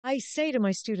I say to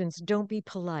my students, don't be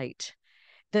polite.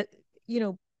 That, you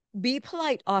know, be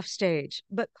polite off stage,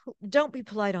 but don't be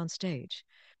polite on stage.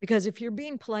 Because if you're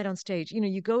being polite on stage,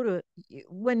 you go to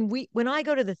when I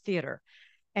go to the theater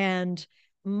and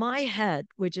my head,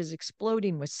 which is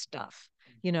exploding with stuff,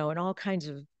 and all kinds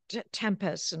of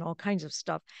tempests and all kinds of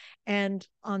stuff. And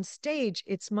on stage,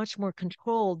 it's much more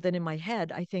controlled than in my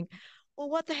head. I think, well,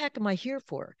 what the heck am I here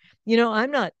for?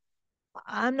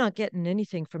 I'm not getting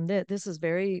anything from this. This is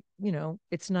very,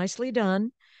 it's nicely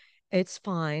done. It's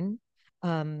fine.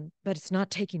 But it's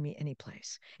not taking me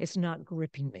anyplace. It's not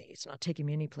gripping me. It's not taking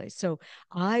me anyplace. So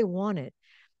I wanted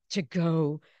to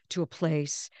go to a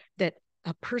place that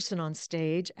a person on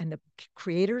stage and the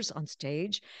creators on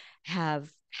stage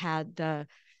have had the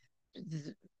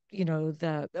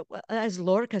as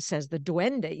Lorca says, the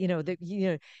duende,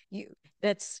 you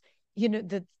that's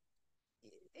the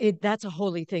that's a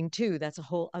holy thing too. That's a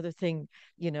whole other thing,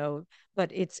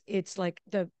 but it's like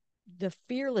the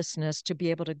fearlessness to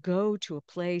be able to go to a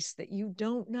place that you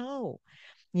don't know,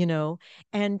 you know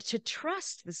and to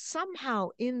trust that somehow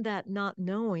in that not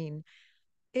knowing,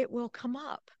 it will come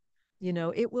up,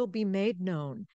 it will be made known.